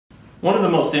One of the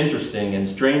most interesting and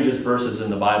strangest verses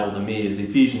in the Bible to me is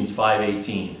Ephesians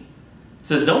 5:18. It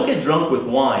says, "Don't get drunk with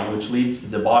wine, which leads to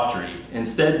debauchery.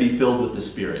 Instead, be filled with the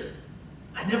Spirit."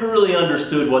 I never really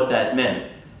understood what that meant.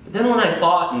 But then when I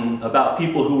thought about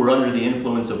people who were under the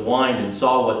influence of wine and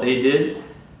saw what they did,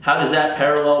 how does that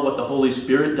parallel what the Holy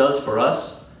Spirit does for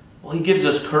us? Well, He gives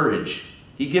us courage.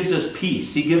 He gives us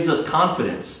peace. He gives us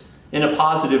confidence in a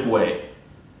positive way.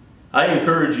 I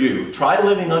encourage you, try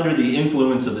living under the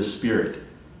influence of the Spirit,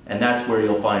 and that's where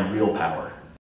you'll find real power.